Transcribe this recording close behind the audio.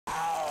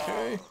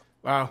Okay.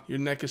 Wow, your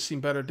neck has seen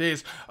better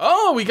days.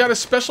 Oh, we got a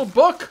special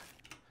book.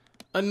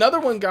 Another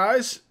one,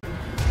 guys.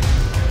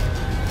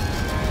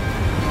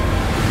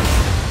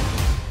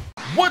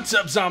 What's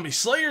up, Zombie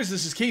Slayers?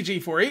 This is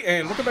KJ48,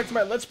 and welcome back to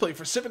my Let's Play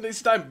for 7 Days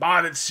to Die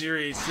modded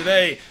series.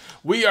 Today,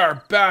 we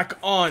are back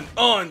on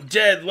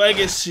Undead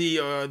Legacy,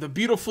 the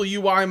beautiful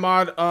UI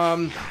mod.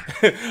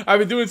 I've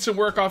been doing some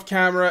work off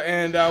camera,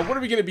 and what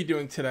are we going to be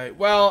doing today?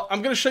 Well,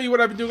 I'm going to show you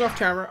what I've been doing off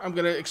camera. I'm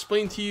going to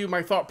explain to you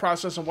my thought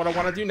process on what I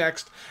want to do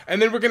next,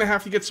 and then we're going to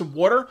have to get some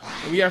water,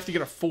 and we have to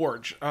get a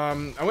forge. I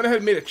went ahead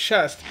and made a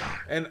chest,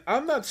 and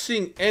I'm not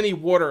seeing any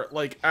water,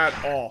 like,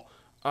 at all.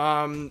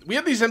 We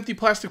have these empty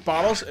plastic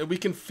bottles, and we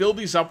can fill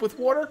these up with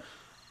water,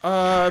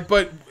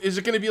 but is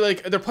it going to be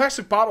like, they're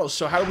plastic bottles,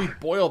 so how do we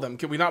boil them?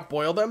 Can we not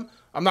boil them?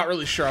 I'm not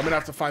really sure. I'm going to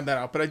have to find that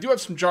out, but I do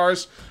have some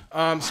jars,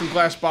 some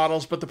glass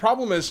bottles, but the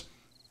problem is,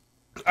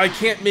 I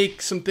can't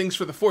make some things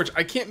for the forge.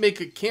 I can't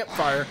make a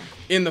campfire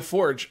in the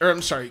forge, or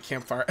I'm sorry,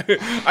 campfire.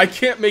 I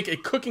can't make a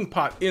cooking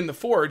pot in the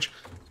forge,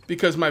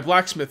 because my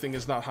blacksmithing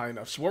is not high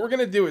enough. So what we're going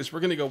to do is, we're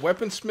going to go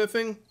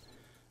weaponsmithing.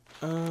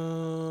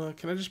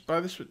 Can I just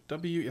buy this with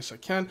W? Yes, I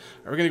can.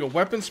 We're going to go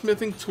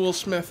weaponsmithing,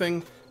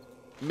 toolsmithing,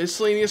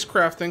 miscellaneous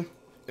crafting,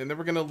 and then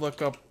we're going to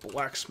look up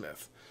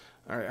blacksmith.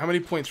 All right, how many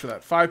points for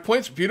that? 5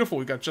 points? Beautiful,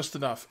 we got just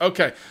enough.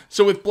 Okay,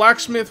 so with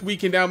blacksmith, we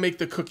can now make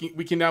the cooking,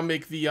 we can now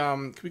make the,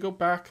 can we go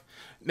back?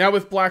 Now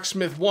with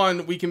blacksmith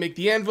 1, we can make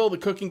the anvil, the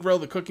cooking grill,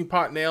 the cooking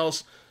pot,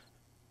 nails,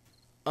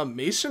 a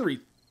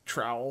masonry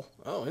trowel.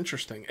 Oh,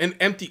 interesting. And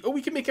empty, oh,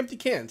 we can make empty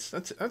cans.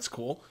 That's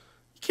cool.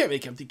 Can't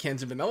make empty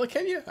cans of vanilla,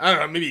 can you? I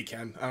don't know, maybe you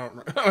can. I don't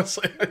know.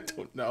 Honestly, I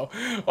don't know.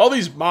 All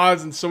these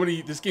mods and so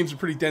many, this game's a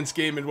pretty dense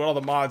game, and with all the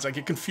mods, I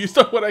get confused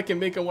on what I can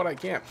make and what I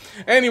can't.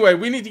 Anyway,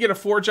 we need to get a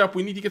forge up.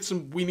 We need to get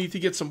some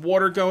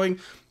water going.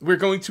 We're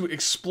going to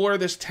explore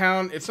this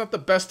town. It's not the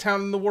best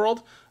town in the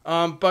world,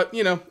 but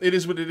you know, it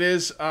is what it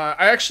is.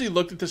 I actually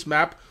looked at this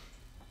map.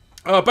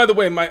 By the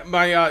way, now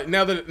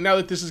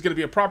that this is going to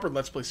be a proper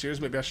Let's Play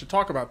series, maybe I should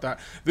talk about that.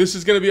 This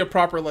is going to be a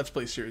proper Let's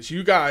Play series.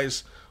 You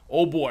guys,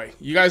 oh boy,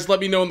 you guys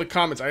let me know in the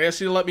comments. I asked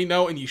you to let me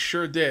know, and you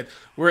sure did.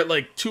 We're at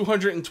like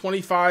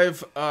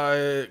 225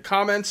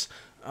 comments.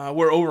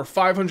 We're over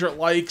 500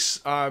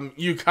 likes.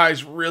 You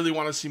guys really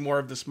want to see more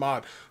of this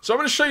mod. So I'm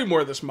going to show you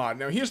more of this mod.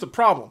 Now, here's the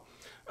problem.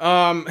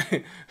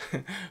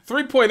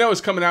 3.0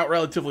 is coming out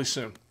relatively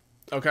soon.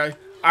 Okay?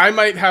 I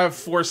might have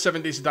 4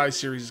 7 Days to Die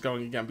series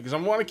going again, because I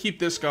want to keep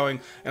this going,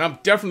 and I'm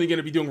definitely going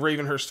to be doing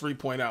Ravenhurst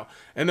 3.0.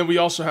 And then we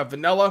also have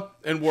Vanilla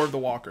and War of the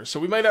Walkers. So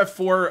we might have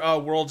 4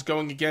 worlds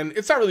going again.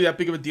 It's not really that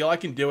big of a deal. I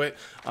can do it.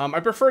 I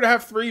prefer to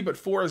have 3, but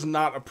 4 is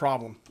not a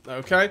problem.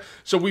 Okay?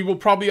 So we will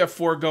probably have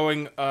 4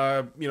 going,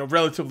 you know,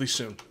 relatively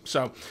soon.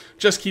 So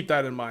just keep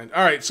that in mind.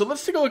 All right, so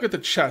let's take a look at the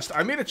chest.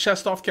 I made a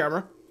chest off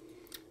camera,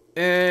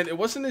 and it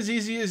wasn't as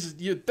easy as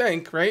you'd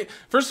think, right?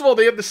 First of all,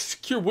 they have the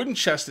secure wooden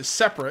chest is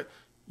separate.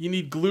 You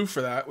need glue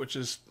for that, which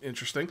is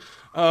interesting.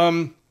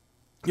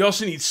 You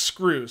also need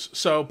screws.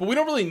 So, but we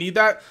don't really need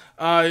that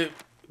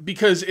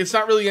because it's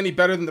not really any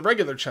better than the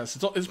regular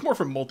chest. It's more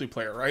for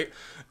multiplayer, right?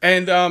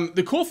 And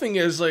the cool thing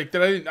is, like,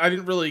 that I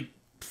didn't really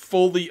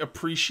fully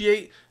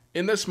appreciate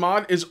in this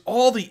mod is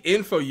all the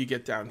info you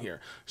get down here.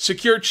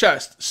 Secure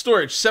chest,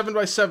 storage,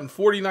 7x7,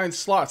 49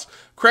 slots,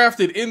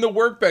 crafted in the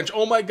workbench.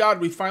 Oh my god,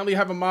 we finally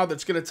have a mod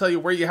that's going to tell you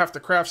where you have to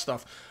craft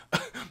stuff.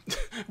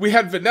 We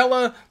had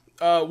vanilla,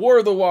 War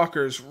of the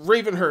Walkers,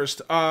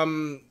 Ravenhurst,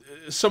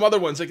 some other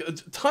ones, like a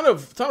ton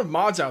of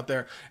mods out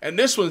there, and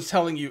this one's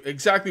telling you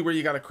exactly where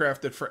you got to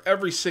craft it for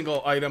every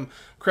single item,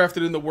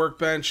 crafted in the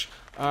workbench,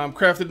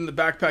 crafted in the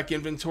backpack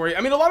inventory.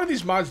 I mean, a lot of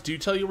these mods do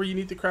tell you where you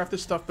need to craft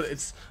this stuff, but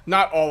it's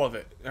not all of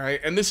it, all right?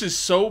 And this is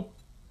so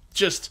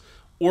just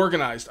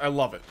organized. I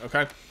love it,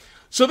 okay?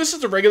 So this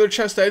is a regular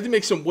chest. I had to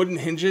make some wooden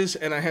hinges,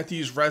 and I had to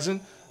use resin,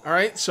 all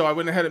right? So I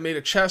went ahead and made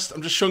a chest.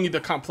 I'm just showing you the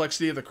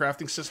complexity of the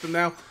crafting system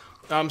now.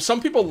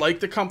 Some people like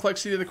the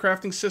complexity of the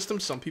crafting system.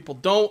 Some people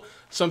don't.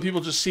 Some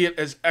people just see it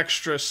as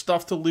extra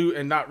stuff to loot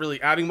and not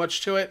really adding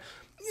much to it.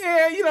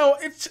 Yeah, you know,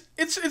 it's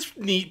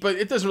neat, but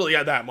it doesn't really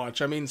add that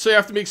much. I mean, so you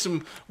have to make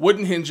some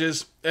wooden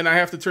hinges, and I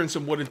have to turn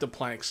some wood into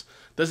planks.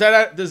 Does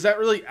that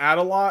really add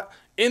a lot?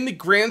 In the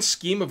grand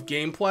scheme of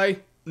gameplay,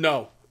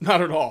 no,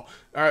 not at all.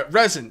 All right,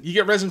 resin. You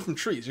get resin from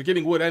trees. You're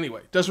getting wood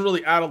anyway. Doesn't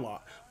really add a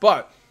lot.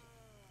 But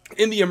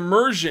in the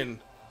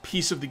immersion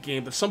piece of the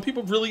game that some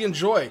people really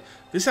enjoy,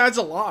 this adds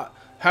a lot.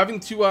 Having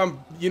to,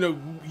 you know,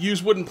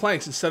 use wooden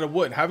planks instead of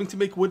wood, having to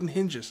make wooden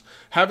hinges,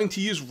 having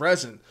to use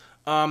resin.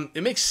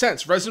 It makes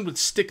sense. Resin would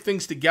stick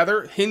things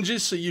together,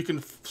 hinges so you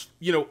can,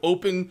 you know,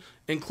 open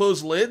and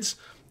close lids,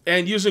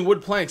 and using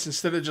wood planks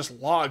instead of just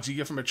logs you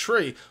get from a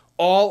tree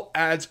all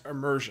adds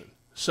immersion.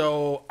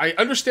 So I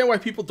understand why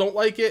people don't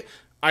like it.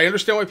 I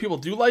understand why people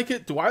do like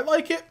it. Do I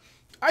like it?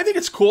 I think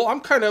it's cool.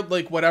 I'm kind of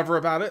like whatever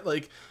about it.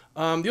 Like,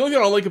 the only thing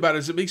I don't like about it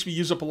is it makes me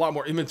use up a lot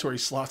more inventory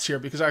slots here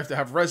because I have to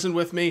have resin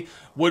with me,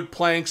 wood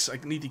planks, I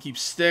need to keep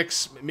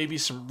sticks, maybe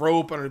some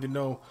rope. I don't even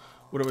know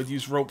what I would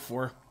use rope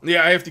for.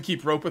 Yeah, I have to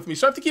keep rope with me,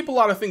 so I have to keep a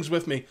lot of things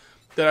with me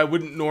that I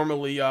wouldn't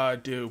normally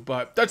do,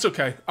 but that's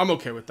okay. I'm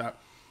okay with that.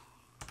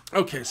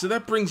 Okay, so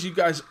that brings you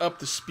guys up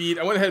to speed.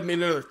 I went ahead and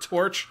made another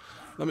torch.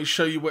 Let me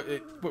show you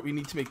what we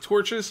need to make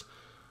torches.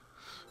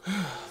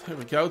 There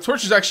we go.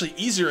 Torch is actually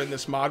easier in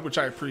this mod, which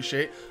I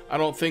appreciate. I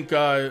don't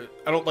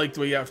like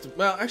the way you have to.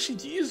 Well, actually,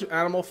 do you use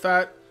animal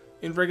fat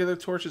in regular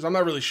torches? I'm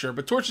not really sure,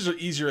 but torches are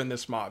easier in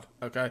this mod.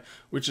 Okay,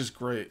 which is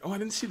great. Oh, I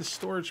didn't see the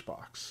storage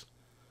box.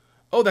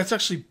 Oh, that's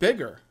actually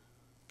bigger.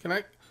 Can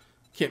I?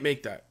 Can't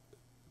make that.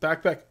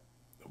 Backpack,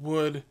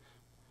 wood.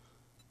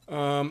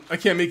 I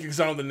can't make it because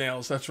I don't have the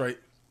nails. That's right.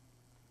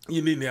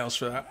 You need nails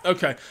for that.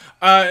 Okay.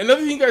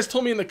 Another thing you guys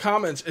told me in the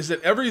comments is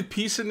that every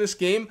piece in this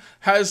game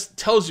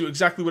tells you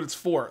exactly what it's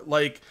for.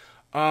 Okay,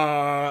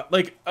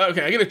 I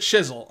get a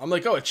chisel. I'm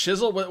like, oh, a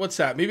chisel? What's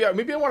that? Maybe I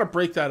want to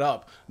break that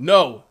up.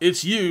 No,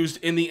 it's used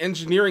in the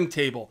engineering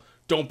table.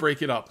 Don't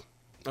break it up.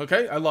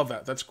 Okay, I love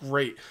that. That's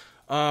great.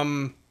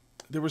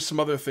 There were some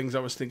other things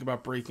I was thinking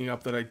about breaking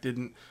up that I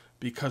didn't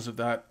because of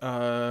that.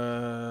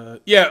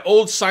 Yeah,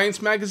 old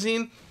science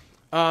magazine.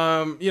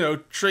 You know,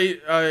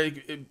 trade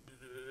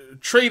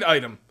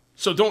item.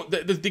 So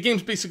the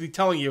game's basically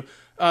telling you,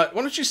 why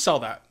don't you sell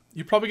that?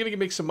 You're probably going to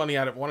make some money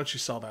at it. Why don't you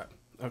sell that?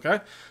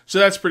 Okay? So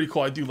that's pretty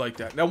cool. I do like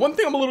that. Now, one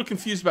thing I'm a little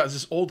confused about is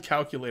this old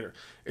calculator.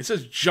 It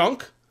says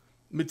junk,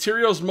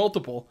 materials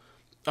multiple.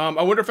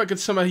 I wonder if I could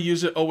somehow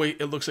use it. Oh, wait,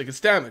 it looks like it's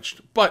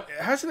damaged. But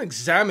it has an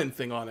examine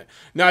thing on it.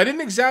 Now, I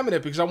didn't examine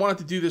it because I wanted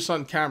to do this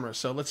on camera.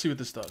 So let's see what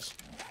this does.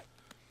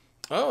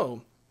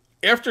 Oh.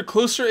 After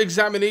closer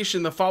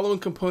examination, the following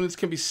components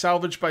can be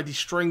salvaged by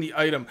destroying the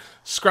item.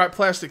 Scrap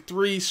plastic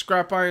 3,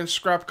 scrap iron,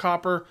 scrap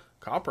copper.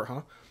 Copper,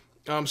 huh?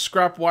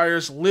 Scrap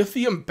wires,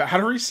 lithium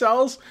battery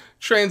cells,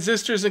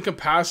 transistors, and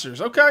capacitors.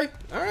 Okay,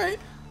 alright.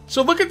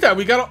 So look at that.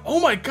 We got,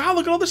 oh my god,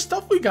 look at all the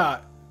stuff we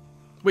got.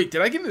 Wait,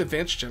 did I get an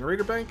advanced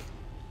generator bank?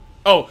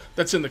 Oh,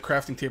 that's in the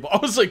crafting table. I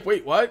was like,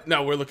 wait, what?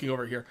 No, we're looking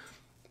over here.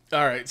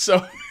 Alright,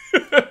 so...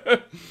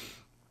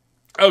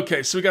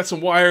 Okay, so we got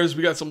some wires,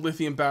 we got some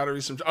lithium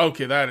batteries,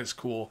 okay, that is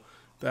cool.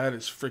 That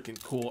is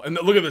freaking cool. And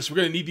look at this, we're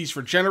going to need these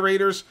for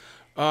generators.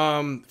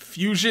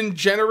 Fusion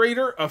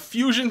generator, a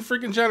fusion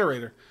freaking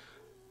generator.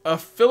 A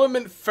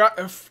filament,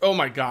 oh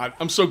my god,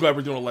 I'm so glad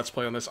we're doing a Let's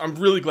Play on this. I'm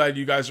really glad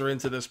you guys are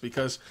into this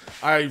because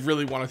I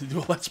really wanted to do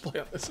a Let's Play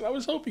on this. And I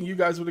was hoping you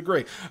guys would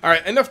agree.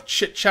 Alright, enough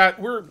chit chat.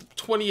 We're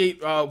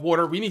 28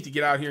 water. We need to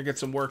get out here and get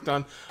some work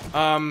done.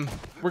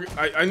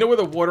 I know where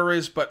the water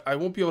is, but I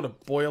won't be able to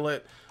boil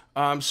it.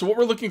 So what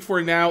we're looking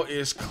for now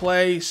is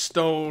clay,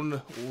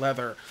 stone,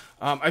 leather.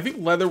 I think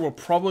leather will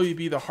probably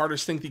be the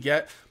hardest thing to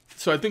get.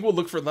 So I think we'll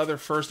look for leather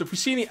first. If we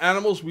see any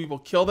animals, we will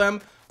kill them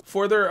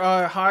for their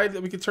hide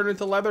that we can turn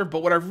into leather.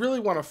 But what I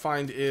really want to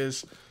find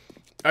is,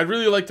 I'd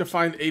really like to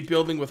find a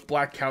building with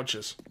black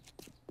couches.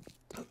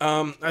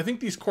 I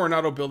think these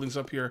Coronado buildings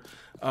up here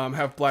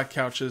have black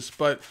couches.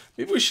 But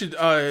maybe we should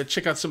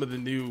check out some of the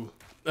new...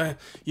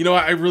 you know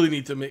what? I really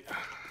need to make...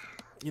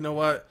 You know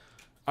what?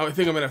 I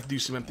think I'm going to have to do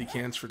some empty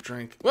cans for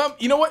drink. Well,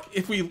 you know what?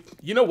 If we...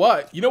 You know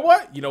what?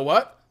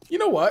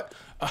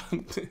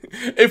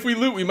 If we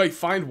loot, we might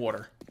find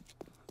water.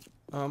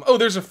 Oh,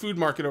 there's a food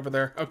market over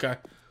there. Okay.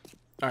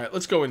 Alright,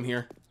 let's go in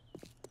here.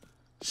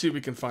 See what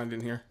we can find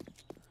in here.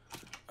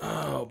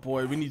 Oh,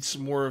 boy. We need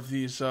some more of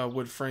these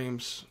wood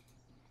frames.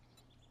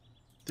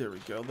 There we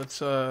go. Let's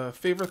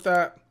favorite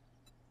that.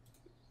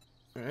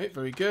 Alright,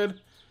 very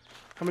good.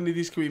 How many of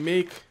these can we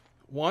make?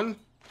 One?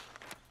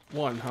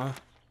 One, huh?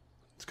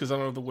 It's because I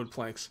don't have the wood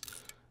planks.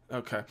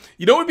 Okay.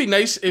 You know what would be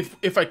nice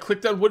if I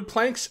clicked on wood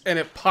planks and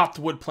it popped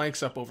wood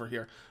planks up over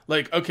here.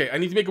 Like, okay, I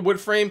need to make a wood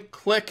frame.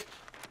 Click.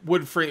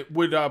 Wood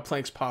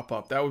planks pop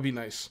up. That would be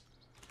nice.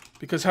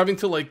 Because having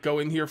to, like, go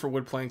in here for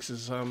wood planks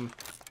is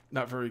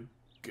not very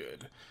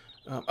good.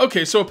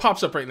 Okay, so it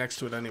pops up right next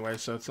to it anyway,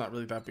 so it's not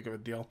really that big of a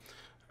deal.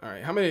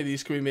 Alright, how many of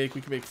these can we make?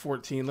 We can make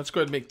 14. Let's go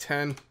ahead and make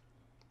 10.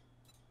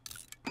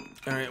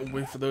 Alright, we'll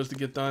wait for those to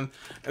get done.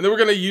 And then we're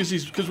going to use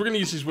these, because we're going to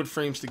use these wood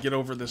frames to get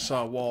over this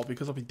wall,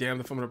 because I'll be damned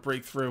if I'm going to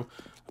break through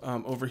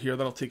over here.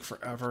 That'll take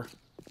forever.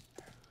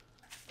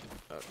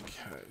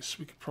 Okay, so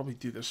we could probably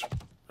do this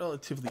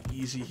relatively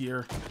easy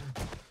here.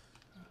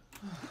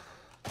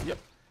 Yep.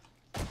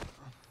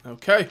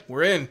 Okay,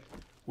 we're in.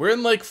 We're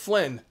in Lake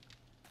Flynn.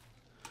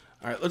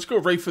 Alright, let's go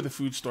right for the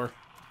food store.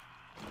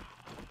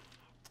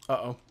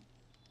 Uh-oh.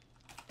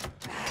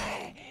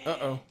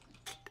 Uh-oh.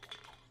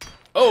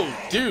 Oh,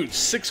 dude,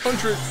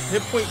 600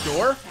 hit point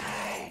door?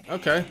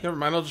 Okay, never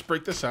mind, I'll just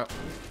break this out.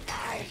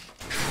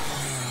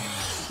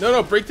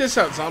 No, break this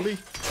out, zombie.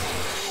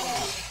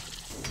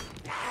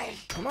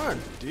 Come on,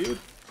 dude.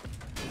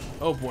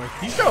 Oh boy,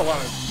 he's got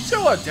a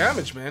lot of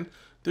damage, man.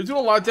 They're doing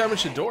a lot of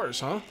damage to doors,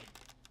 huh?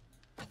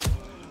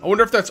 I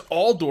wonder if that's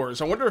all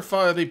doors. I wonder if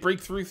they break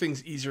through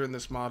things easier in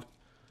this mod.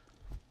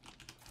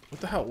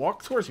 What the hell?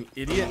 Walk towards me,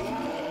 idiot.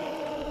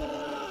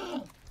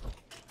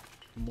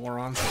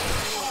 Moron.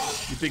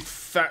 You big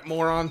fat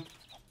moron.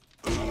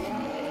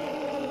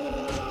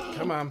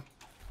 Come on.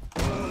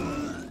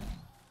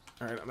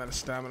 Alright, I'm out of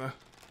stamina.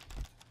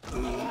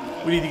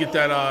 We need to get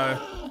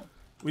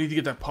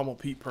that Pummel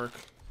Pete perk.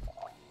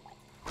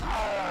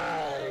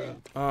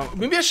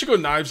 Maybe I should go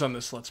knives on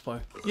this Let's Play.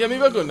 Yeah,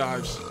 maybe I'll go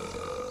knives.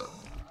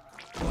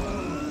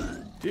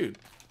 Dude.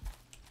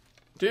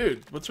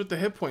 Dude, what's with the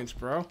hit points,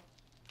 bro?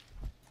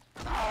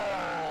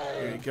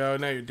 There you go.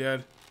 Now you're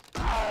dead.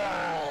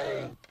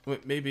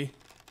 Wait, maybe.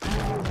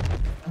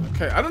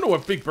 Okay, I don't know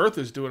what Big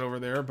Bertha's doing over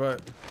there,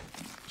 but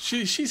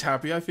she's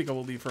happy. I think I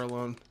will leave her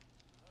alone.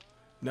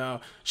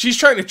 No. She's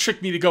trying to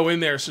trick me to go in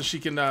there so she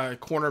can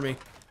corner me.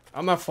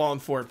 I'm not falling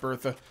for it,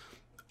 Bertha.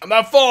 I'm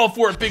not falling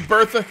for it, Big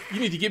Bertha. You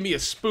need to give me a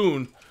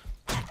spoon.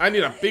 I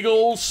need a big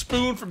old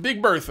spoon from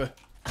Big Bertha.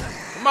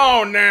 Come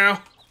on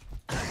now.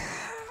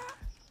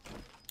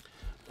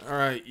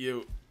 Alright,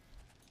 you.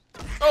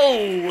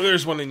 Oh,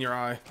 there's one in your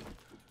eye.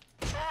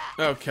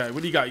 Okay,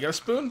 what do you got? You got a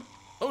spoon?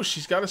 Oh,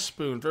 she's got a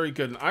spoon. Very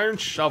good. An iron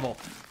shovel.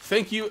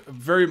 Thank you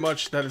very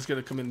much. That is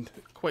going to come in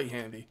quite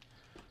handy.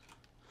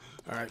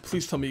 Alright,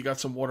 please tell me you got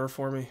some water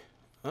for me.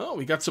 Oh,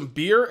 we got some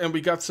beer and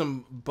we got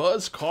some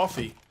Buzz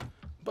coffee.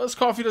 Buzz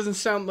coffee doesn't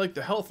sound like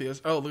the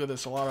healthiest. Oh, look at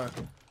this. A lot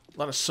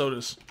of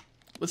sodas.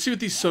 Let's see what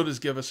these sodas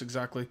give us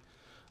exactly.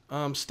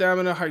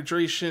 Stamina,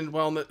 hydration,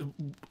 wellness.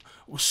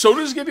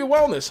 Sodas give you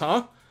wellness,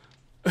 huh?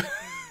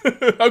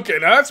 Okay,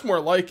 now that's more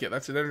like it.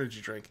 That's an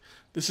energy drink.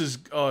 This is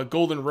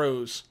Golden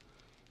Rose.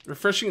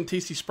 Refreshing and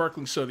tasty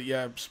sparkling soda.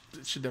 Yeah,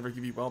 it should never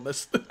give you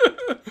wellness.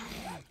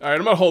 Alright,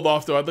 I'm gonna hold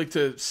off though. I'd like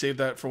to save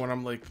that for when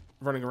I'm like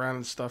running around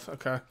and stuff.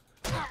 Okay.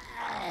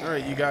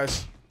 Alright, you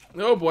guys.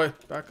 Oh boy,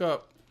 back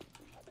up.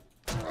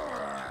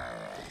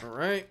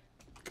 Alright.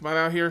 Come on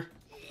out here.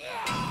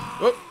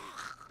 Oh.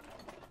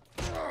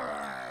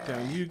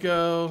 Down you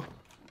go.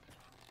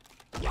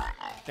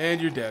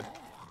 And you're dead.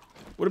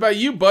 What about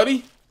you,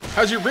 buddy?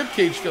 How's your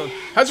ribcage feeling?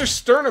 How's your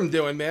sternum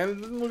doing, man?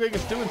 It doesn't look like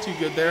it's doing too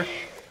good there.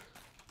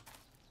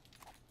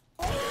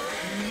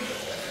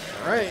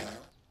 Alright.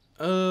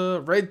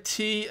 Red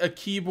tea, a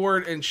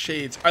keyboard, and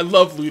shades. I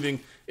love looting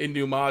in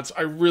new mods.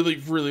 I really,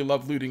 really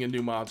love looting in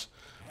new mods.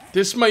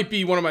 This might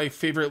be one of my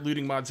favorite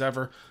looting mods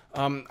ever.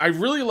 I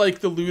really like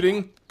the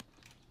looting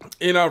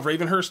in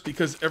Ravenhurst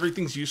because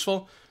everything's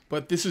useful.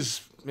 But this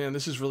is, man,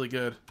 this is really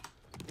good.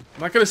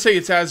 I'm not going to say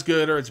it's as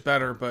good or it's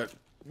better, but,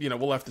 you know,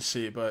 we'll have to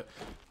see. But,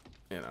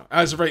 you know,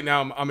 as of right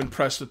now, I'm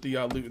impressed with the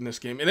loot in this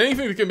game. And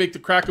anything that can make the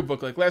Cracker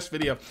Book, like last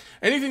video,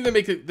 anything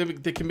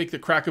that can make the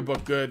Cracker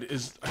Book good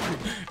is,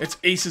 it's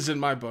aces in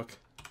my book.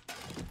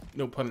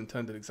 No pun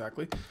intended,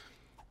 exactly.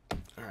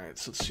 Alright,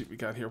 so let's see what we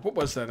got here. What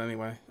was that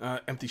anyway?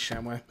 Empty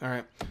Shamway.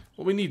 Alright.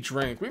 Well, we need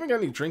drink. We haven't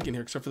got any drink in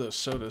here except for those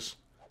sodas.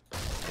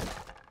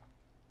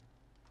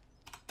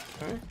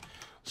 Okay.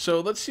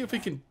 So let's see if we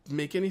can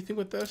make anything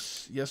with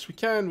this. Yes, we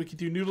can. We can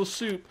do noodle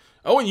soup.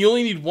 Oh, and you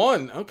only need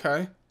one.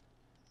 Okay.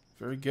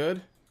 Very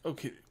good.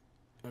 Okay.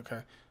 Okay.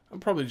 I'm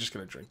probably just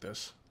going to drink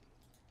this.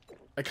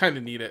 I kind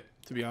of need it,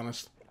 to be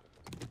honest.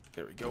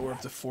 There we go. We're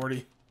up to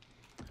 40.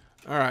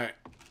 Alright.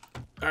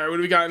 Alright, what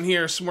do we got in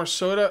here? Some more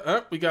soda.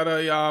 Oh, we got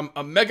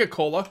a Mega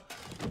Cola.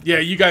 Yeah,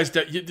 you guys,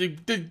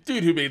 the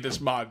dude who made this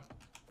mod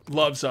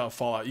loves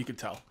Fallout. You can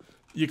tell.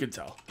 You can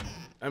tell.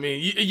 I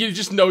mean, you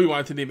just know he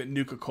wanted to name it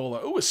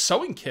Nuka-Cola. Oh, a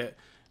sewing kit.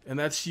 And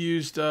that's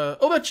used,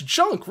 oh, that's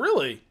junk,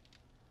 really?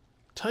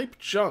 Type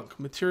junk.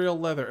 Material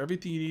leather.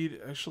 Everything you need,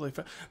 actually.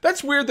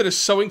 That's weird that a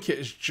sewing kit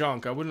is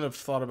junk. I wouldn't have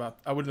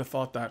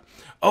thought that.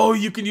 Oh,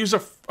 you can use a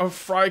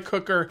fry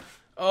cooker.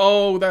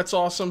 Oh, that's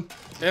awesome.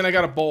 And I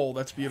got a bowl.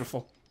 That's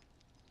beautiful.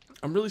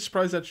 I'm really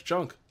surprised that's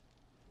junk.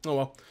 Oh,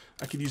 well.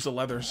 I could use the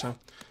leather, so...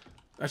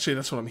 Actually,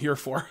 that's what I'm here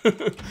for.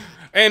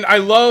 And I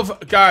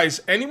love, guys,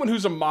 anyone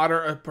who's a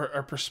modder,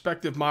 a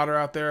prospective modder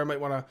out there,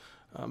 might want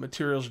to,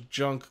 materials,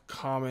 junk,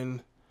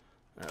 common.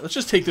 All right, let's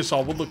just take this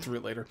all. We'll look through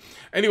it later.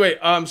 Anyway,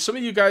 some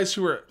of you guys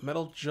who are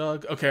metal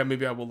jug. Okay,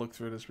 maybe I will look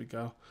through it as we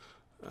go.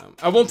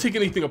 I won't take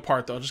anything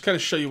apart, though. I'll just kind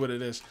of show you what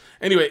it is.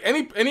 Anyway,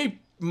 any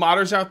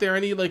modders out there,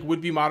 any, like,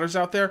 would-be modders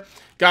out there,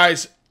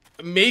 guys,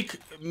 make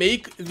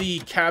the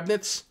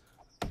cabinets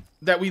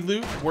that we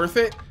loot worth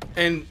it.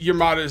 And your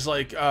mod is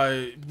like,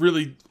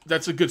 really,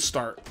 that's a good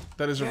start.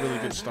 That is a really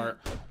good start.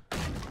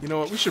 You know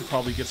what, we should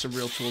probably get some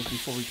real tools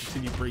before we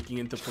continue breaking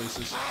into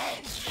places.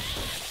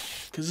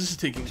 Because this is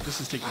taking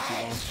too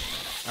long.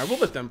 Alright, we'll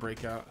let them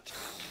break out.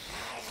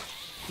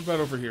 What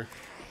about over here?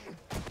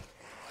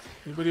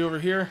 Anybody over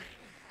here?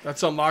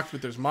 That's unlocked,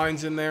 but there's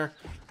mines in there.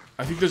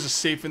 I think there's a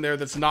safe in there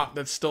that's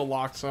still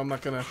locked, so I'm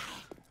not gonna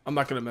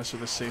mess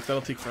with the safe.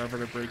 That'll take forever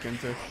to break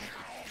into.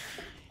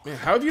 Man,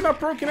 how have you not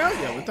broken out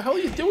yet? What the hell are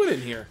you doing in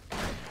here?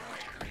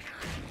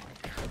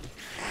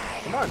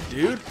 Come on,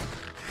 dude.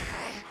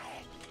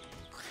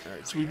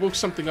 Alright, so we woke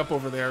something up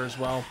over there as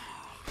well.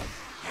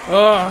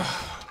 I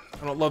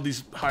don't love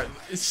these high...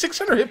 Is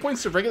 600 hit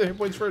points the regular hit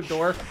points for a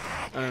door?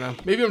 I don't know.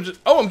 Maybe I'm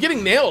just... Oh, I'm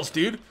getting nails,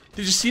 dude.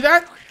 Did you see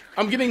that?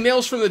 I'm getting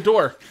nails from the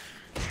door.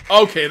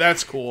 Okay,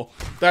 that's cool.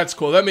 That's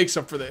cool. That makes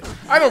up for the...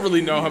 I don't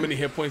really know how many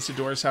hit points the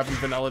doors have in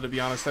vanilla, to be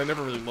honest. I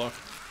never really look.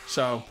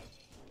 So...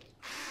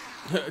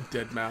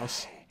 Dead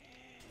mouse.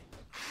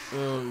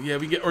 Oh, yeah,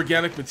 we get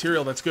organic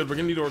material. That's good. We're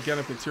gonna need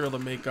organic material to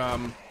make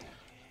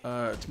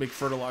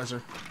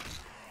fertilizer.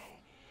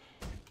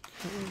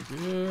 Okay,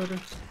 good.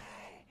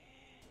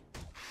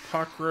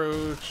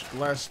 Cockroach,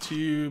 glass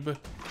tube.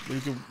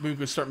 Maybe we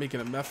could start making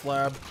a meth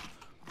lab.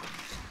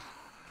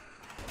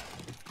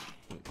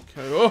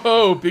 Okay.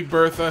 Oh, Big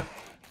Bertha.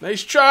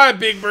 Nice try,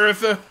 Big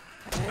Bertha.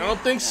 I don't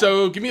think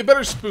so. Give me a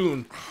better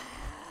spoon.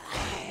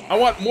 I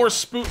want more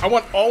spoon. I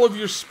want all of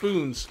your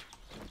spoons.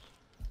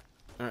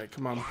 All right,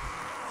 come on.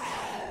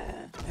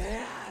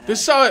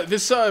 This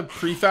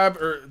prefab,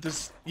 or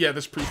this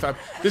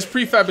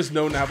prefab is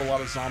known to have a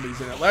lot of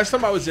zombies in it. Last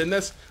time I was in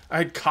this, I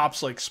had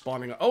cops like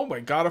spawning. Oh my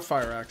god, a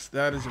fire axe.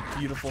 That is a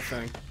beautiful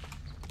thing.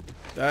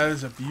 That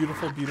is a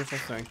beautiful, beautiful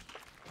thing.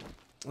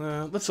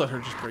 Let's let her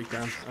just break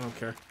down. I don't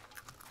care.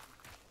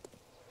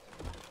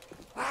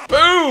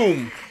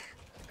 Boom!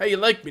 How you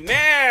like me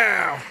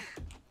now?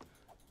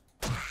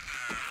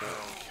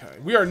 Okay,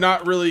 we are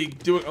not really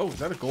doing... Oh, is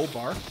that a gold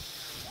bar?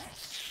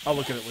 I'll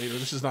look at it later.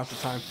 This is not the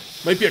time.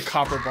 Might be a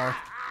copper bar.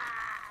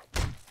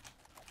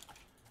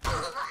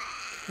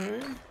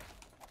 Okay.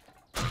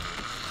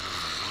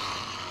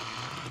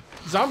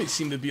 Zombies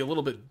seem to be a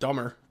little bit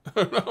dumber.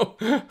 I don't know.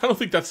 I don't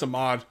think that's a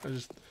mod.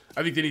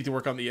 I think they need to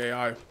work on the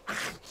AI.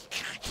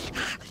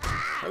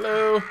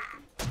 Hello.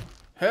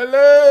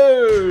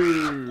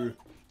 Hello.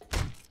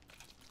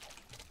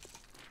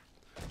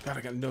 God,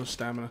 I got no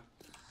stamina.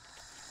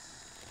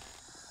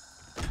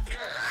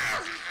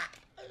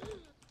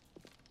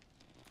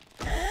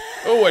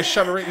 Oh, I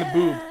shot her right in the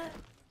boob.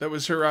 That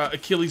was her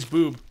Achilles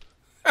boob.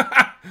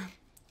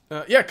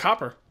 Yeah,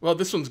 copper. Well,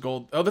 this one's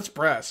gold. Oh, that's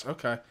brass.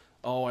 Okay.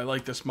 Oh, I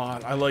like this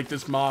mod. I like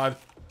this mod.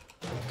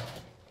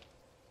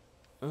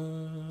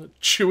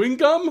 Chewing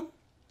gum?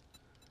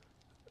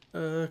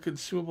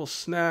 Consumable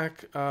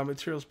snack.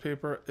 Materials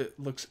paper. It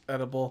looks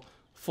edible.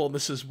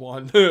 Fullness is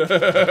 1.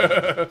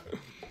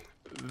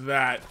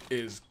 That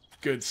is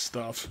good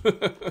stuff.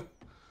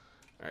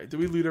 Alright, did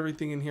we loot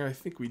everything in here? I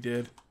think we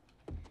did.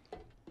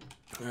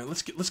 Alright,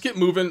 let's get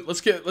moving.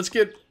 Let's get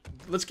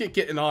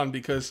getting on,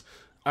 because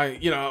I'm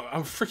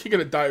freaking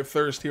gonna die of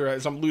thirst here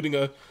as I'm looting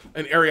an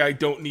area I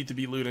don't need to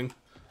be looting.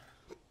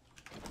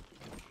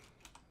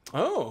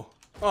 Oh.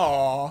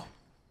 Aw.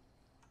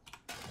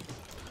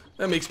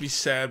 That makes me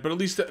sad, but at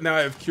least now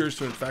I have cures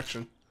to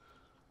infection.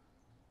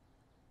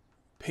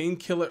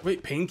 Painkiller.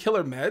 Wait,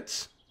 painkiller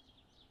meds?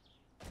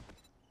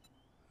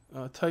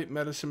 Type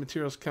medicine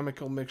materials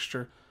chemical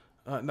mixture.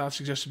 Not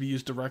suggested to be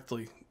used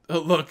directly. Oh,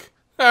 look.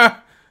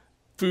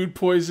 Food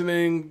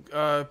poisoning,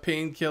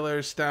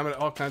 painkillers, stamina,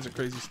 all kinds of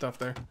crazy stuff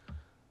there.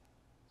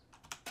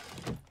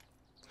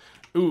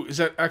 Ooh, is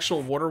that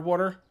actual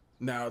water?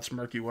 No, it's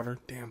murky water.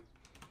 Damn.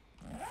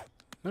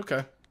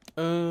 Okay.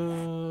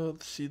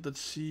 Let's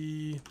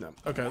see. No.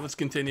 Okay, let's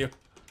continue.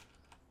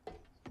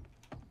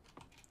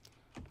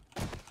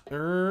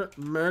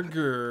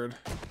 Mergerd.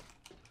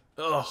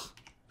 Ugh.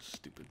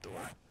 Stupid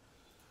door.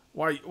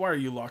 Why are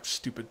you locked,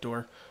 stupid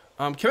door?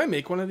 Can I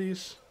make one of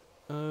these?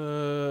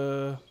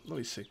 Let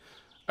me see.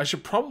 I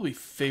should probably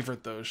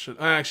favorite those.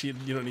 Actually,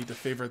 you don't need to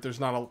favorite. There's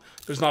not a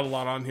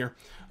lot on here.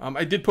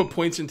 I did put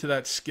points into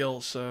that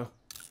skill, so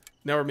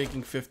now we're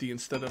making 50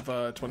 instead of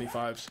 25s.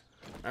 All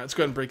right, let's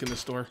go ahead and break in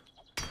this door.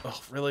 Oh,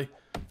 really?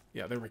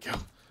 Yeah, there we go.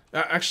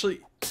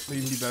 Actually,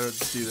 maybe be better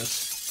to do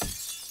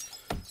this.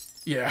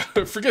 Yeah,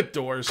 forget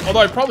doors.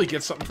 Although I'd probably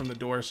get something from the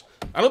doors.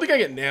 I don't think I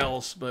get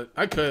nails, but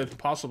I could,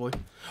 possibly.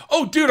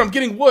 Oh, dude, I'm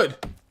getting wood.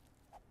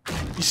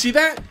 You see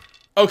that?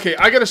 Okay,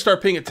 I gotta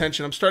start paying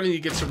attention. I'm starting to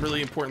get some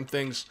really important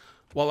things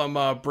while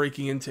I'm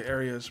breaking into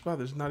areas. Wow,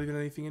 there's not even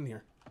anything in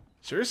here.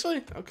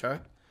 Seriously? Okay.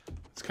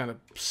 This kind of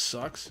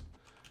sucks.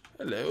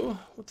 Hello.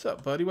 What's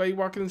up, buddy? Why are you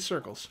walking in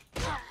circles?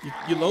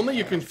 You lonely?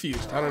 You're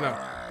confused? I don't know.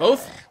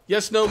 Both?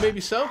 Yes, no,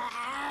 maybe so?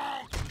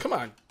 Come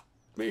on.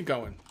 Where you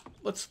going?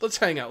 Let's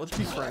hang out. Let's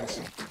be friends.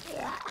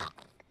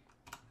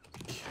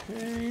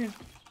 Okay.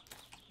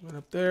 Went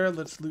up there.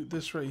 Let's loot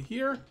this right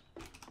here.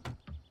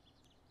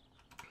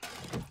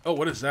 Oh,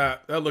 what is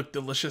that? That looked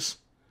delicious.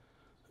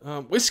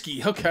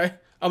 Whiskey. Okay.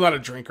 I'm not a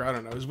drinker. I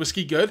don't know. Is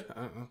whiskey good?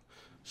 I don't know.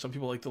 Some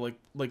people like to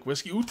like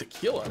whiskey. Ooh,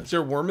 tequila. Is there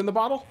a worm in the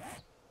bottle?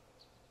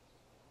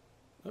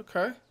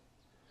 Okay.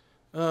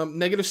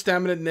 Negative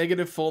stamina,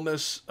 negative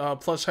fullness,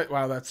 plus height.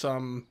 Wow, that's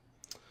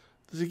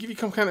does it give you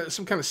some kind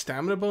of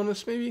stamina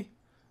bonus maybe?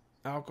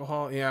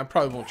 Alcohol. Yeah, I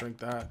probably won't drink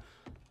that.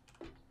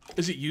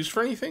 Is it used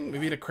for anything?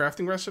 Maybe in a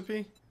crafting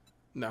recipe?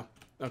 No.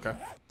 Okay.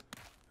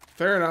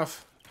 Fair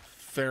enough.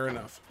 Fair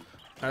enough.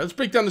 All right, let's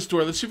break down this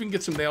door. Let's see if we can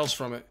get some nails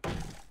from it.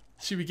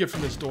 Let's see what we get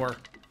from this door.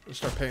 Let's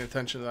start paying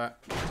attention to that.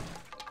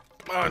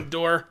 Come on,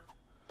 door.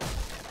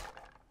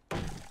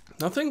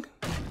 Nothing?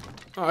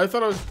 Oh, I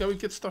thought I would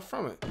get stuff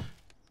from it.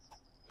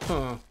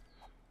 Huh.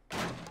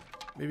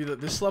 Maybe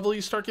this level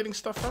you start getting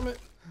stuff from it?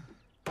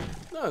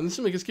 No, this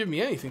doesn't make us give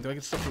me anything. Do I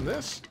get stuff from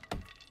this?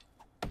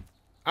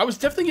 I was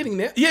definitely getting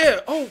that. Yeah.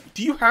 Oh,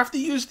 do you have to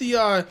use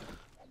the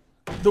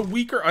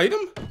weaker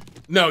item?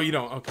 No, you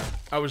don't. Okay.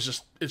 It's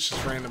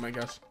just random, I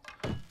guess.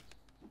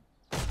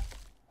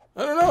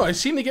 I don't know. I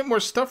seem to get more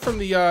stuff from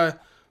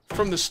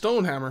the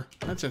stone hammer.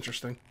 That's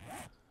interesting.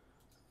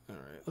 All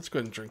right, let's go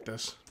ahead and drink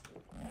this.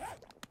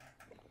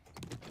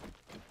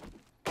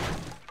 Okay.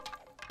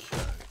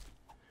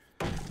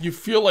 You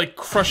feel like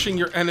crushing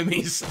your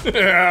enemies.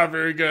 Yeah,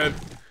 very good.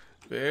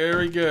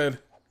 Very good.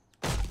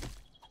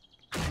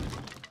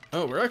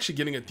 Oh, we're actually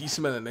getting a decent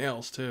amount of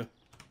nails, too.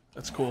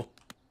 That's cool.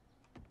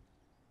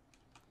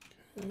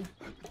 Okay.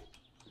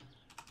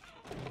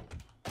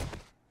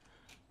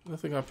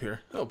 Nothing up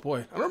here. Oh,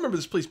 boy. I don't remember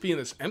this place being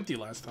this empty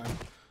last time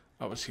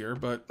I was here,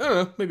 but I don't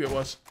know. Maybe it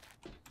was.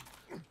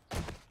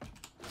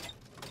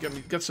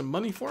 Got some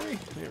money for me?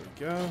 There we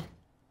go.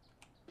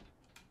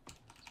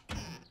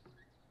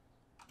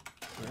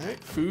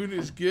 Alright, food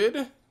is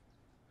good.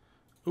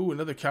 Ooh,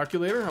 another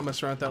calculator. I'll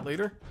mess around with that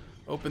later.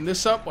 Open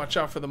this up. Watch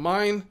out for the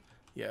mine.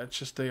 Yeah, it's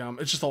just a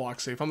lock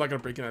safe. I'm not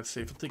gonna break in that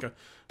safe. It'll take a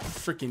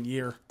freaking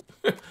year.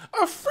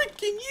 A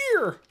freaking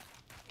year!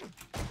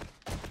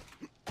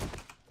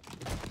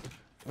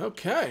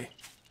 Okay.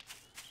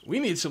 We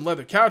need some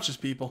leather couches,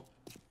 people.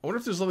 I wonder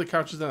if there's leather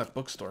couches in that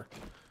bookstore.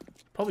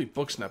 Probably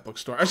books in that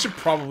bookstore. I should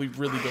probably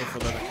really go for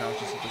leather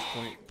couches at this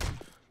point.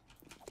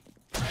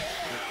 There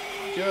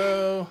we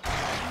go.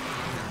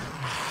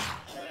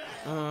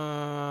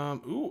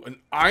 Ooh,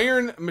 an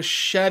iron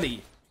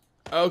machete.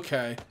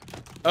 Okay.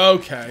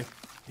 Okay.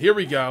 Here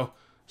we go.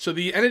 So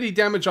the entity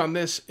damage on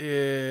this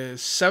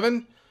is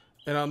 7,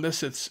 and on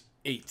this it's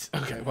 8.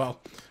 Okay,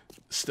 well,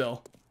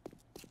 still.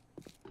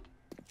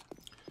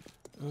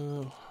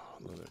 Oh,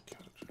 leather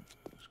couches.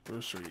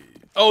 Grocery.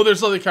 Oh,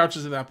 there's leather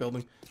couches in that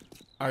building.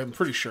 I'm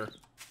pretty sure.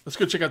 Let's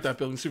go check out that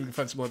building, see if we can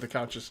find some leather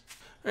couches.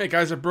 Alright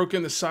guys, I broke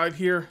in the side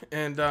here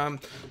and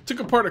took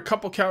apart a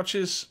couple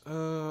couches.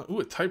 Ooh,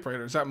 a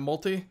typewriter. Is that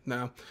multi?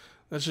 No.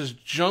 That's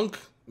just junk.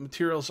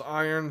 Materials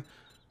iron.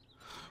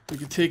 We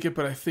could take it,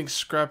 but I think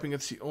scrapping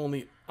it's the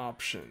only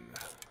option.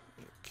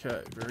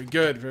 Okay, very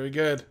good, very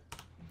good.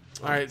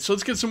 Alright, so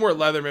let's get some more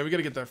leather, man. We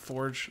gotta get that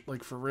forge,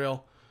 like for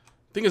real.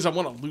 Thing is, I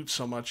want to loot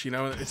so much, you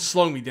know, it's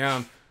slowing me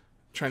down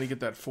trying to get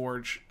that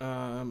forge.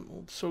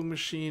 Old sewing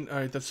machine.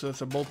 Alright, that's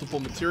a multiple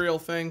material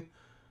thing.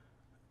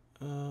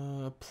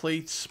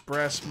 Plates,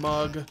 brass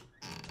mug.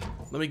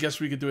 Let me guess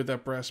what we could do with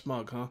that brass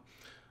mug,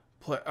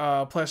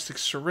 huh? Plastic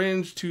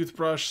syringe,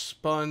 toothbrush,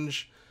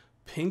 sponge,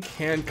 pink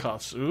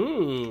handcuffs.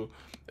 Ooh.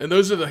 And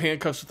those are the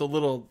handcuffs with the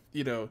little,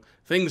 you know,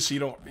 things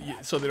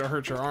so they don't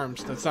hurt your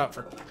arms. That's not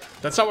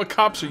what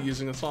cops are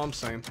using. That's all I'm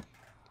saying.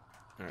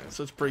 All right,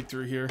 so let's break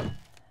through here.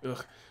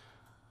 Ugh.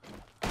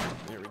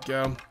 There we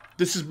go.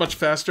 This is much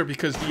faster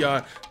because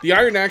the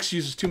iron axe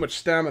uses too much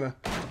stamina.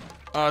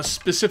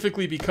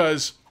 Specifically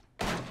because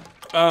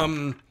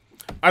I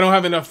don't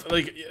have enough,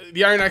 like,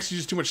 the iron axe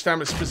uses too much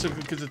stamina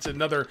specifically because it's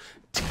another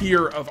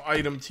tier of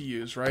item to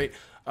use, right?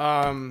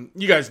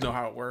 You guys know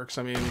how it works.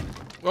 I mean,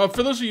 well,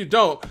 for those of you who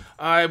don't,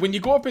 when you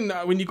go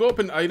up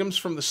in items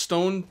from the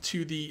stone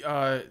to the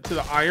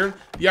iron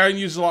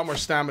uses a lot more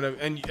stamina,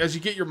 and as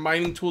you get your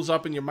mining tools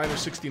up and your miner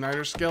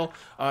 69er skill,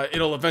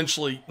 it'll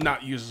eventually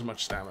not use as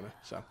much stamina.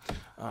 So,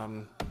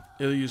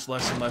 it'll use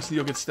less and less, and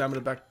you'll get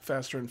stamina back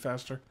faster and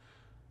faster.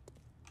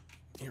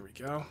 Here we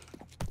go.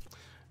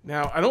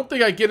 Now, I don't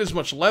think I get as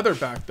much leather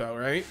back, though,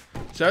 right?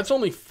 So that's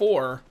only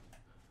 4.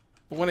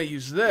 But when I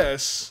use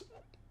this,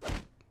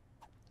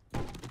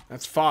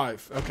 that's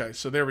 5. Okay,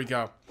 so there we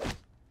go.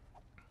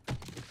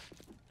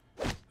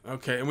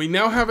 Okay, and we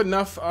now have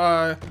enough,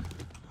 for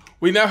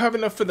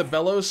the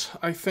bellows,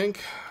 I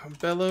think.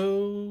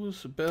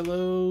 Bellows.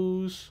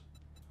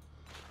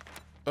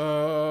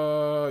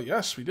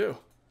 Yes, we do.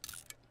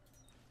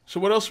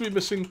 So what else are we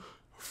missing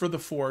for the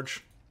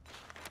forge?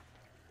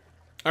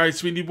 Alright,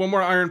 so we need one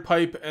more iron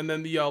pipe, and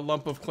then the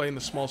lump of clay and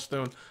the small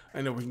stone.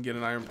 I know we can get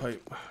an iron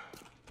pipe.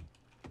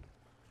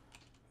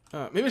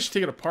 Maybe I should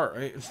take it apart,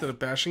 right? Instead of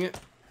bashing it.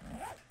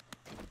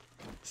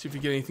 See if we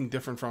get anything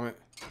different from it.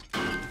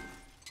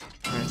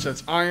 Alright, so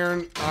it's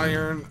iron,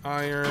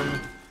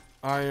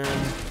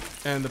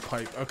 and the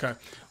pipe. Okay.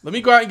 Let me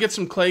go out and get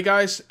some clay,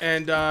 guys,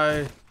 and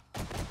I'm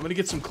going to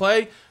get some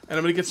clay, and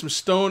I'm going to get some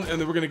stone,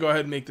 and then we're going to go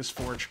ahead and make this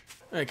forge.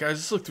 Alright, guys,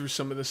 let's look through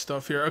some of this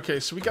stuff here. Okay,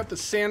 so we got the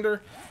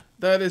sander.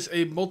 That is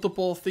a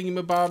multiple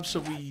thingamabob, so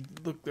we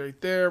look right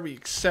there, we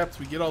accept,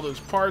 we get all those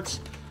parts.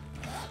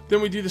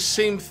 Then we do the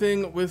same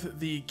thing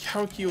with the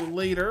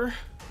calculator.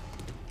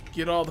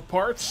 Get all the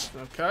parts,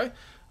 okay.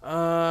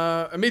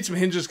 I made some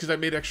hinges because I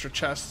made extra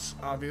chests,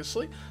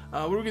 obviously.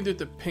 What are we going to do with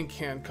the pink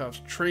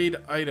handcuffs? Trade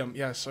item,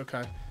 yes,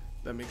 okay.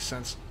 That makes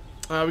sense.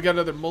 We got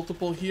another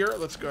multiple here.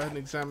 Let's go ahead and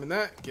examine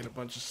that, get a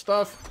bunch of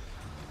stuff.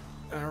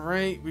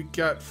 Alright, we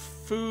got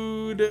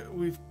food,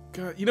 we've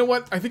got, you know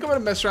what? I think I'm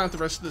gonna mess around with the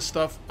rest of this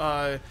stuff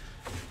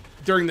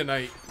during the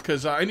night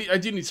because I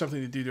do need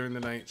something to do during the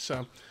night.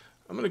 So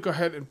I'm gonna go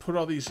ahead and put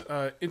all these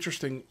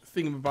interesting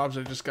thingamabobs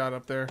I just got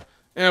up there.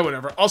 Yeah,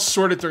 whatever. I'll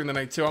sort it during the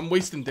night too. I'm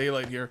wasting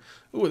daylight here.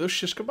 Ooh, are those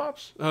shish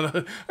kebabs? Oh,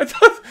 no. I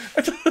thought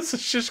it was a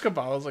shish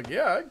kebab. I was like,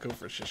 yeah, I'd go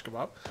for a shish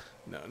kebab.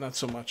 No, not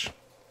so much.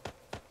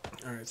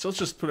 All right, so let's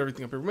just put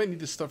everything up here. We might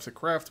need this stuff to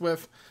craft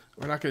with.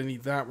 We're not gonna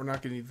need that. We're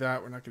not gonna need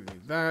that. We're not gonna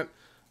need that,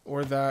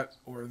 or that,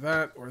 or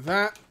that, or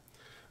that.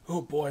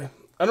 Oh boy,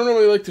 I don't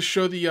really like to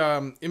show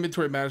the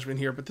inventory management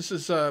here, but this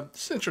is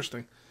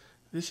interesting.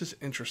 This is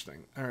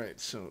interesting. All right,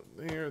 so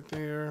there.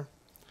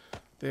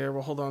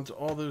 We'll hold on to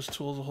all those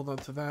tools. We'll hold on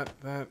to that.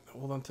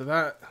 Hold on to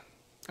that.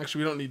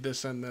 Actually, we don't need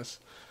this and this.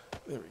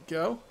 There we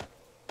go.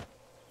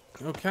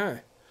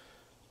 Okay.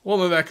 We'll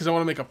know that because I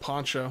want to make a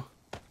poncho.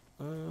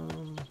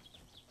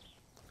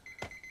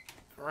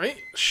 Alright,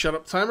 shut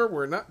up timer.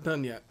 We're not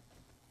done yet.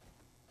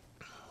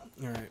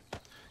 Alright.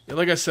 Yeah,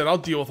 like I said, I'll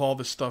deal with all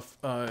this stuff.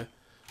 I'll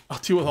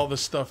deal with all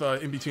this stuff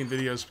in between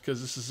videos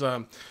because this is,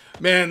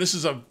 man, this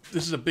is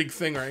a big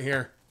thing right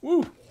here.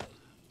 Woo!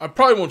 I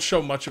probably won't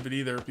show much of it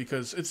either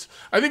because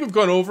I think we've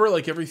gone over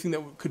like everything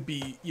that could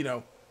be, you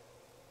know,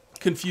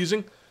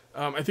 confusing.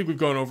 I think we've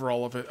gone over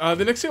all of it.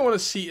 The next thing I want to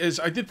see is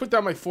I did put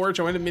down my forge.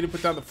 I went and made it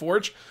put down the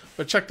forge,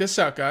 but check this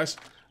out, guys.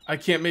 I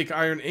can't make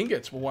iron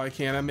ingots. Well, why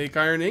can't I make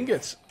iron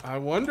ingots? I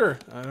wonder.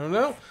 I don't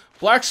know.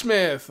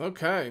 Blacksmith.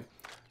 Okay.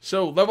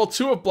 So, level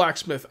 2 of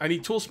blacksmith. I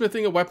need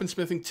toolsmithing and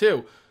weaponsmithing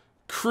too.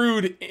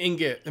 Crude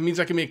ingot. That means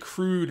I can make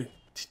crude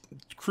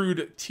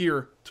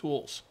tier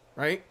tools,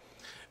 right?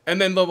 And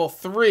then level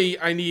 3,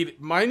 I need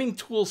mining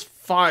tools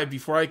 5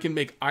 before I can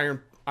make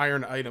iron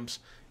items.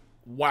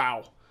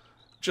 Wow.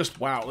 Just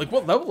wow. Like,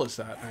 what level is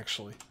that,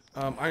 actually?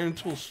 Iron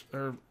tools,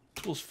 or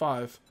tools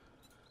 5.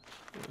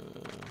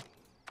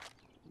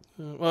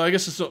 Well, I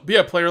guess it's,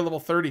 yeah, player level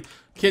 30.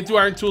 Can't do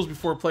iron tools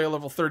before player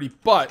level 30,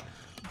 but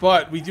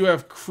we do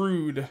have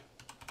crude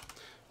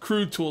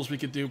tools we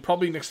could do.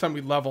 Probably next time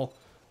we level,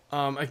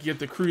 I can get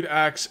the crude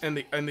axe and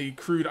the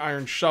crude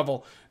iron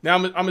shovel. Now,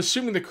 I'm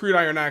assuming the crude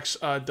iron axe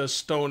does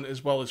stone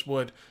as well as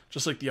wood,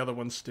 just like the other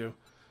ones do.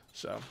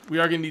 So, we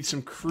are going to need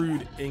some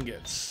crude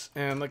ingots.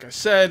 And like I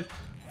said,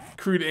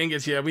 crude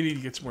ingots, yeah, we need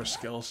to get some more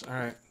skills.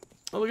 Alright.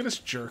 Oh, look at this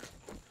jerk.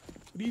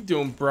 What are you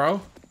doing,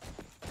 bro?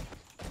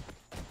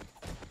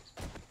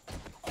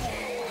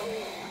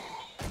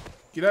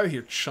 Get out of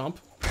here, chump.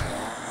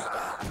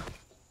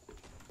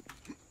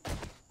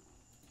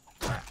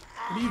 What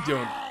are you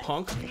doing,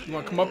 punk? You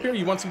want to come up here?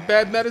 You want some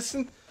bad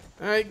medicine?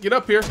 Alright, get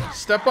up here.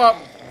 Step up.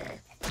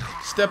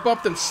 Step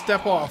up, then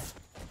step off.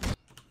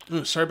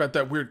 Ooh, sorry about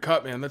that weird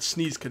cut, man. That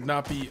sneeze could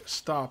not be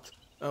stopped.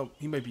 Oh,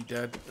 he might be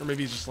dead. Or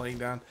maybe he's just laying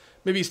down.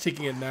 Maybe he's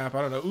taking a nap.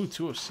 I don't know. Ooh,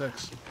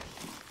 206.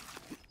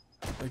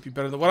 Might be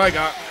better than what I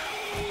got.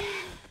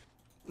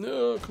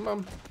 No, come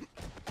on.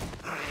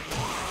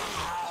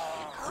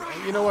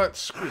 You know what?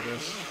 Screw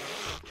this.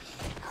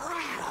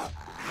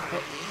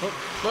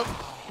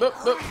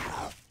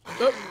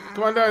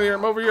 Come on down here.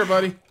 I'm over here,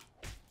 buddy.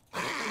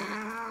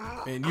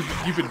 Man,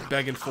 you've been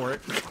begging for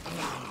it.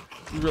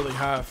 You really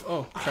have.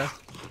 Oh, okay.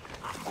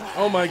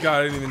 Oh my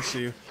god, I didn't even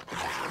see you.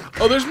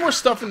 Oh, there's more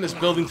stuff in this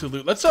building to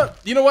loot. Let's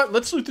you know what?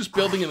 Let's loot this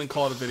building and then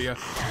call it a video.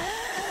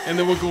 And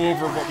then we'll go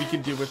over what we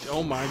can do with.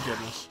 Oh my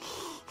goodness.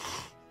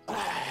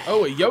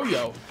 Oh, a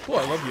yo-yo. Oh,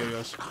 I love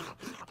yo-yos.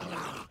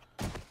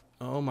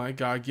 Oh my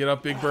god, get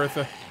up, Big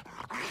Bertha.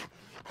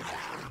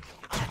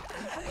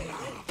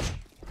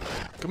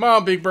 Come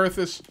on, Big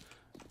Berthas.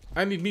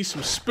 I need me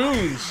some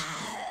spoons.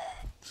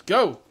 Let's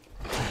go.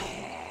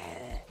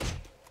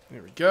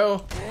 There we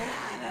go.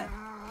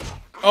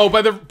 Oh,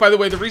 by the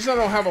way, the reason I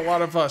don't have a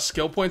lot of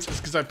skill points is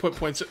because I put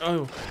points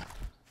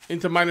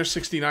into minor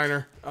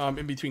 69er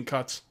in between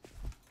cuts.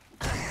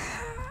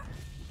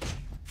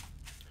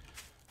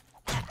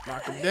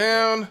 Knock him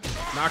down.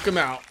 Knock him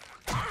out.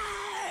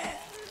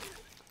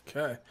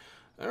 Okay.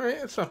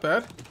 Alright, that's not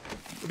bad.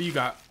 What do you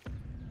got?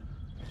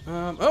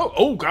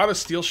 Oh, got a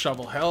steel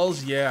shovel.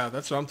 Hells yeah,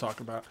 that's what I'm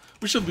talking about.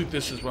 We should loot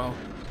this as well.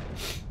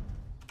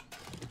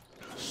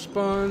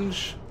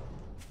 Sponge.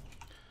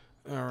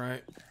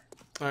 Alright.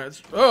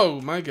 Alright,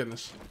 oh my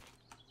goodness.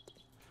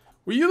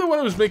 Were you the one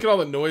who was making all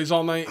the noise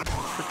all night?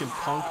 Freaking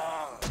punk.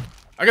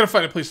 I gotta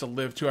find a place to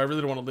live too. I really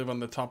don't want to live on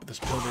the top of this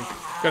building.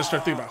 Gotta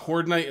start thinking about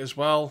Horde Night as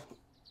well.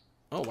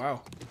 Oh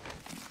wow.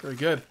 Very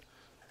good.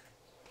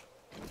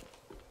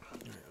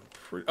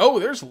 Oh,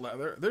 there's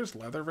leather. There's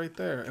leather right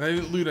there. And I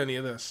didn't loot any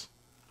of this.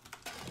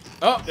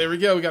 Oh, there we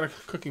go. We got a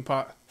cooking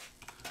pot.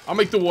 I'll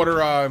make the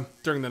water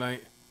during the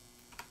night.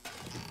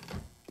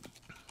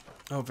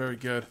 Oh, very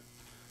good.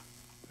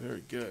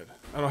 Very good.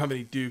 I don't have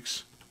any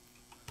dukes.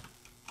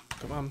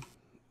 Come on.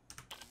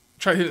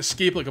 Tried to hit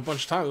escape like a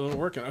bunch of times. It wasn't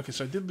working. Okay,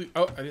 so I did loot.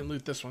 Oh, I didn't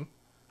loot this one.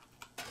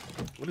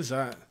 What is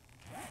that?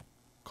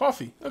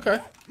 Coffee. Okay.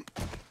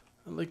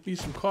 I'd like me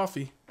some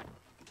coffee.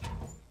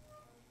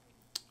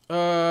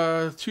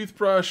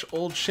 Toothbrush,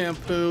 old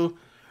shampoo.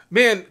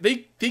 Man,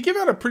 they give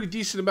out a pretty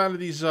decent amount of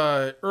these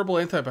herbal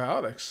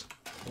antibiotics.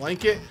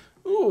 Blanket.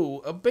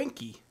 Ooh, a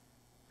Benky.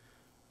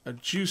 A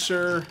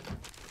juicer.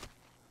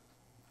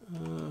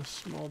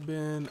 Small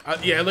bin.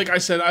 Yeah, like I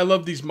said, I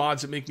love these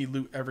mods that make me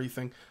loot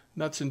everything.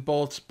 Nuts and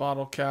bolts,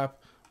 bottle cap,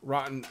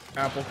 rotten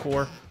apple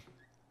core.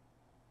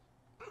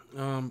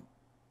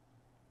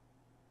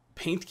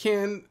 Paint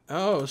can.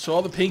 Oh, so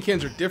all the paint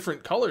cans are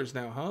different colors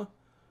now, huh?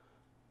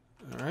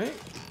 Alright.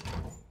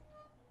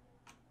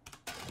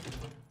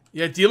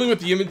 Yeah, dealing with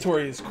the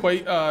inventory is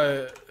quite,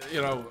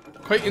 you know,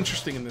 quite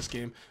interesting in this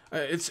game.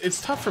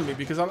 It's tough for me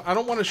because I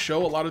don't want to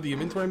show a lot of the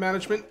inventory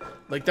management.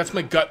 Like, that's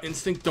my gut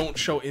instinct, don't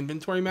show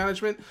inventory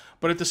management.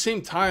 But at the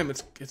same time,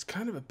 it's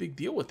kind of a big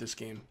deal with this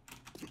game.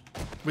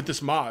 With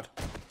this mod.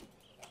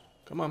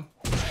 Come on.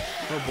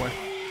 Oh, boy.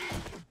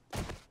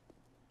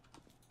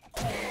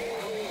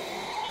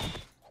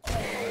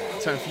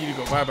 Time for you to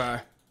go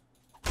bye-bye.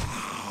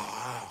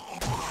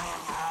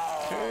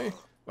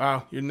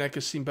 Wow, your neck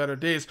has seen better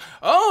days.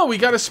 Oh, we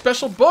got a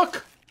special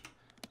book.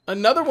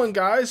 Another one,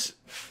 guys.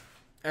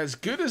 As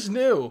good as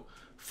new.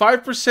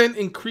 5%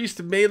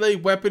 increased melee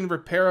weapon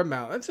repair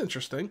amount. That's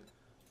interesting.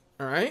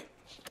 All right.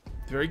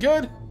 Very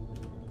good.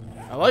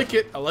 I like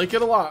it. I like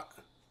it a lot.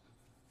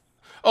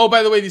 Oh,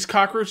 by the way, these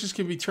cockroaches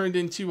can be turned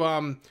into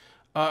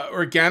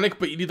organic,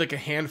 but you need like a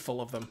handful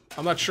of them.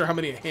 I'm not sure how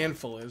many a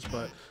handful is,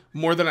 but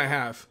more than I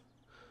have.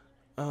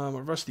 A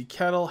rusty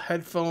kettle,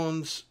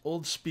 headphones,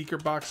 old speaker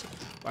box.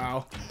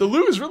 Wow. The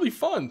loot is really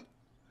fun.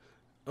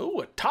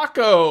 Oh, a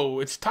taco.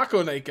 It's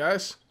taco night,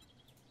 guys.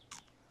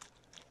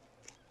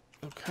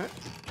 Okay.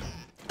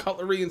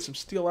 Cutlery and some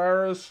steel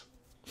arrows.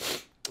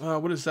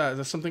 What is that? Is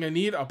that something I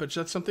need? I'll bet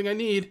you that's something I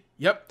need.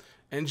 Yep.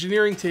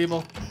 Engineering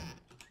table.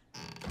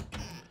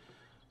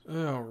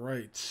 All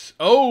right.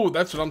 Oh,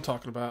 that's what I'm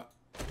talking about.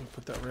 I'll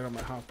put that right on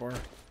my hotbar.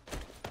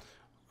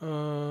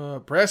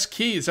 Brass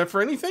key. Is that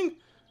for anything?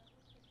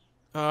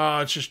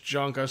 It's just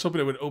junk. I was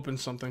hoping it would open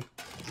something.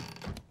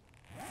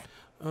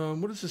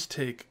 What does this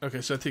take?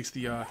 Okay, so that takes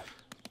the,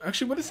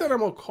 actually, what is that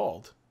ammo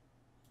called?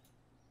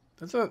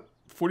 That's not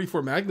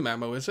 44 Magnum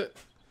ammo, is it?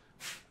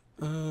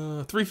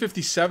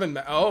 357.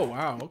 Oh,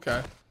 wow.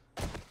 Okay.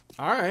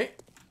 All right.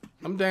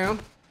 I'm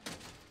down.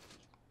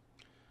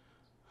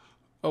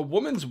 A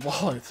woman's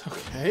wallet.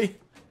 Okay.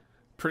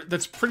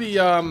 That's pretty,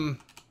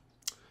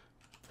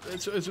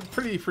 it's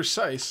pretty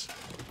precise.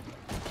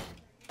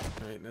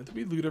 All right. Now, did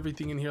we loot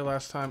everything in here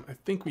last time? I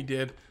think we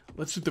did.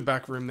 Let's loot the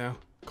back room now.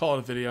 Call it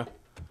a video.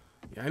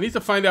 Yeah, I need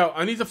to find out.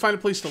 I need to find a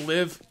place to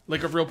live,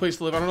 like a real place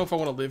to live. I don't know if I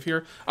want to live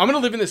here. I'm gonna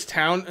live in this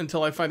town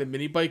until I find a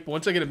mini bike. But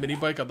once I get a mini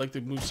bike, I'd like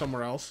to move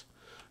somewhere else.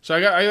 So I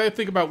gotta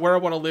think about where I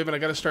want to live, and I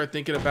gotta start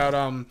thinking about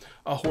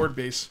a horde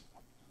base.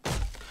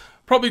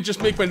 Probably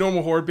just make my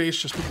normal horde base,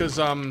 just because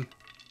I'm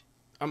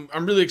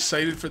really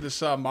excited for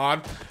this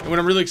mod, and when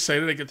I'm really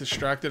excited, I get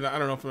distracted. I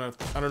don't know if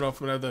I'm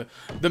gonna have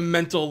the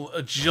mental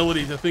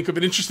agility to think of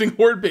an interesting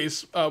horde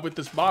base with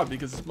this mod,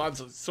 because this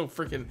mod's so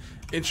freaking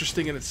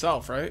interesting in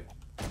itself, right?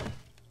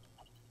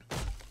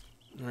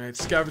 All right,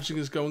 scavenging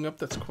is going up.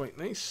 That's quite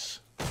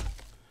nice.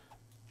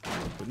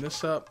 Open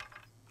this up.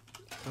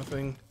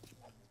 Nothing.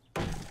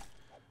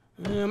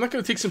 I'm not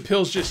going to take some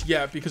pills just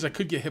yet because I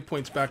could get hit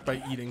points back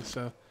by eating,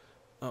 so...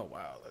 Oh,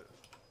 wow.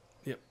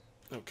 Yep.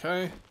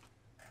 Okay.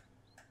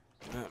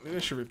 Maybe I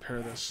should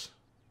repair this.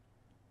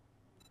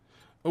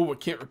 Oh, I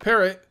can't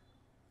repair it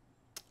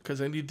because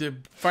I need to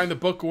find the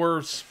book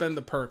or spend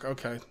the perk.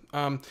 Okay. You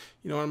know what?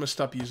 I'm going to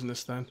stop using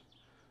this then.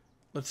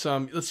 Let's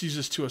use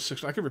this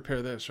 206. I can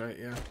repair this, right?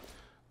 Yeah.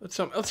 Let's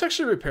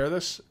actually repair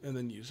this and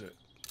then use it.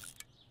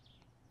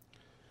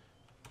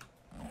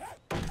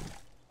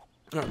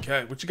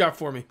 Okay, what you got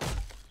for me?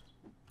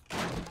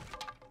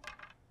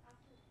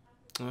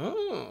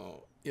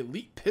 Oh,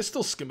 elite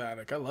pistol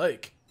schematic. I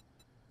like.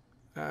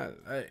 All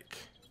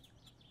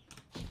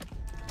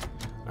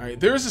right,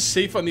 there is a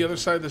safe on the other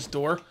side of this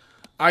door.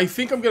 I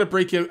think I'm gonna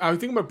break in. I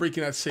think I'm gonna break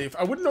in that safe.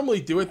 I wouldn't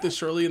normally do it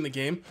this early in the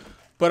game,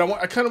 but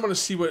I kind of want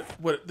to see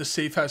what the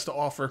safe has to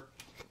offer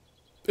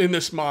in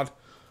this mod.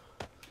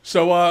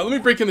 So let me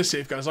break in the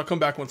safe, guys. I'll come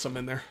back once I'm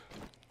in there.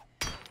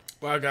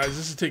 Wow, guys,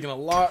 this is taking a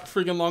lot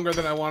freaking longer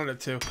than I wanted it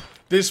to.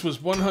 This was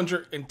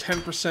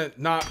 110%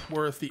 not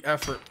worth the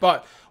effort.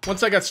 But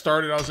once I got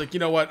started, I was like, you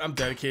know what? I'm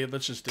dedicated.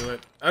 Let's just do it.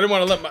 I didn't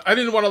want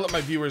to let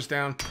my viewers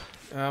down.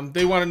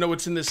 They want to know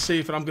what's in this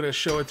safe, and I'm gonna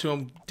show it to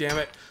them. Damn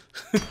it!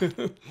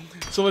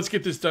 So let's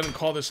get this done and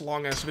call this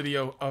long ass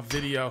video a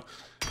video.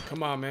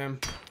 Come on, man.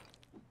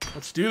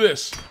 Let's do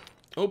this.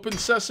 Open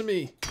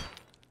sesame.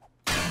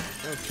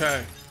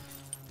 Okay.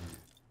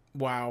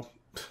 Wow.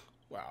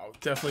 Wow,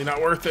 definitely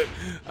not worth it.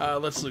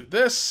 Let's loot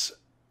this.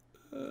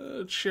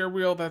 Chair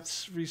wheel,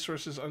 that's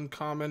resources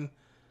uncommon.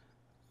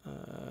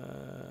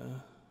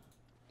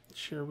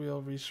 Chair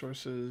wheel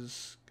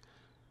resources.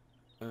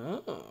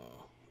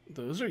 Oh,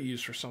 those are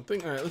used for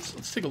something. All right,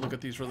 let's take a look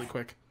at these really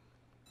quick.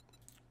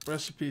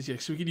 Recipes, yeah,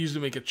 so we could use to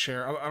make a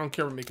chair. I don't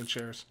care about making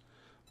chairs.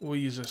 What we'll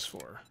use this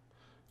for?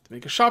 To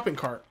make a shopping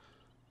cart.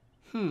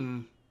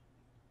 Shopping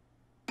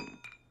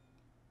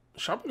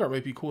cart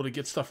might be cool to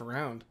get stuff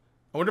around.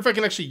 I wonder if I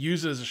can actually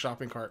use it as a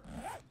shopping cart.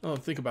 Oh,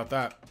 think about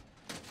that.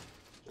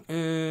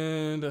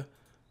 And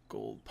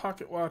gold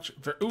pocket watch.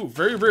 Ooh,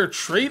 very rare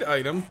trade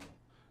item.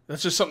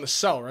 That's just something to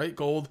sell, right?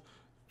 Gold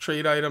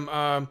trade item.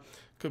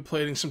 Good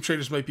plating. Some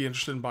traders might be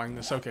interested in buying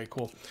this. Okay,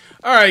 cool.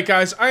 All right,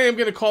 guys. I am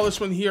going to call this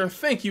one here.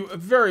 Thank you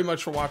very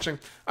much for watching.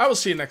 I will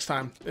see you next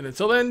time. And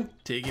until then,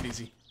 take it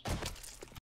easy.